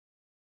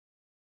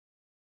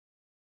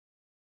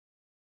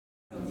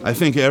I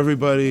think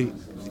everybody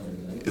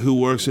who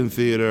works in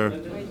theater,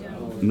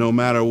 no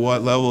matter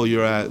what level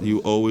you're at, you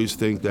always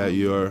think that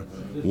you're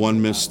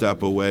one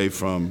misstep away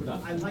from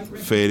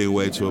fading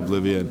away to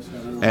oblivion,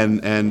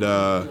 and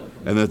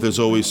that there's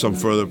always some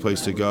further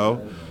place to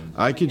go.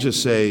 I could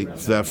just say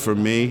that for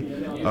me,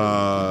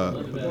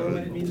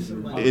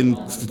 in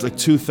like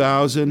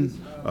 2000,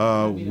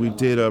 we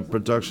did a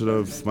production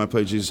of my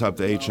play Jesus Hopped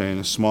the A Train,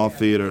 a small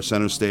theater,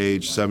 center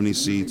stage, 70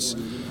 seats,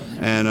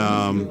 and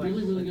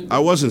I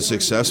wasn't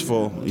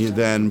successful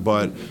then,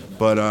 but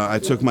I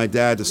took my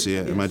dad to see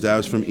it, and my dad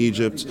was from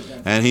Egypt,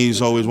 and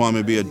he's always wanted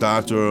me to be a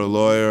doctor or a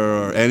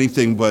lawyer or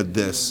anything but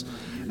this,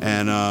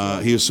 and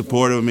he was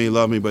supportive of me,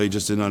 loved me, but he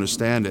just didn't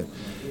understand it.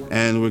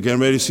 And we're getting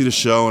ready to see the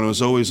show, and it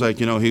was always like,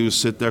 he would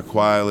sit there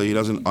quietly. He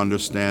doesn't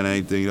understand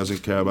anything. He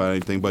doesn't care about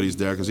anything, but he's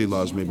there because he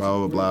loves me,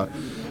 blah, blah, blah.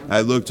 I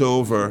looked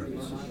over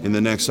in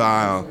the next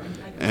aisle,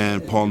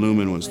 and Paul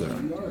Newman was there.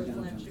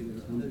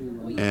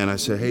 And I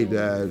said, "Hey,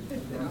 Dad,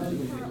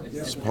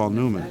 it's Paul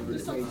Newman."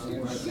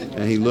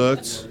 And he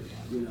looked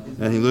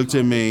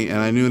at me, and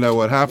I knew that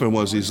what happened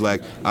was he's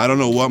like, "I don't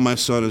know what my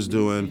son is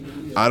doing.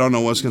 I don't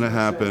know what's going to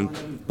happen.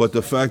 But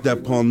the fact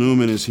that Paul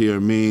Newman is here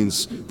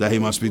means that he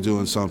must be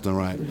doing something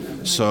right."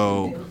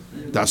 So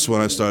that's when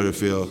I started to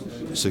feel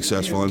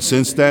successful. And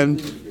since then,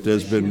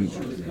 there's been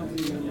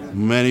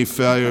many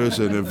failures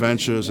and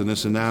adventures and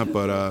this and that,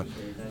 but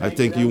I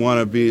think you want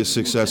to be a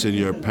success in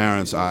your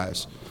parents'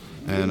 eyes.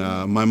 And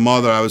my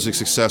mother, I was a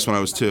success when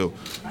I was 2,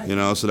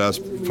 so that's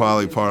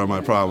probably part of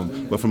my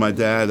problem. But for my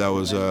dad,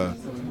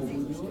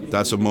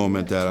 that's a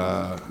moment that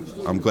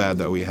I'm glad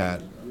that we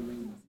had.